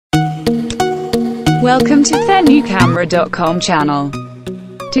Welcome to thenewcamera.com channel.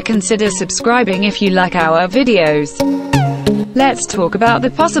 To consider subscribing if you like our videos. Let's talk about the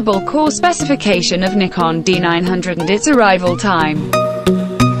possible core specification of Nikon D900 and its arrival time.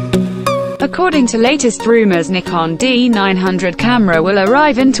 According to latest rumors, Nikon D900 camera will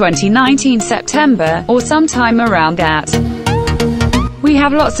arrive in 2019 September, or sometime around that. We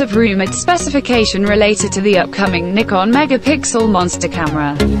have lots of rumored specification related to the upcoming Nikon Megapixel monster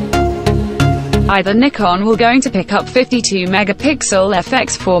camera. Either Nikon will going to pick up 52 megapixel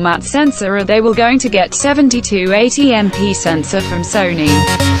FX format sensor, or they will going to get 7280MP sensor from Sony.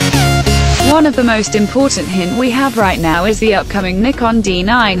 One of the most important hint we have right now is the upcoming Nikon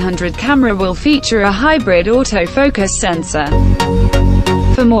D900 camera will feature a hybrid autofocus sensor.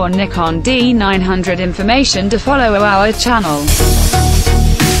 For more Nikon D900 information, to follow our channel.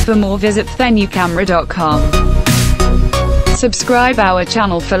 For more, visit thenewcamera.com. Subscribe our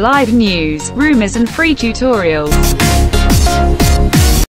channel for live news, rumors and free tutorials.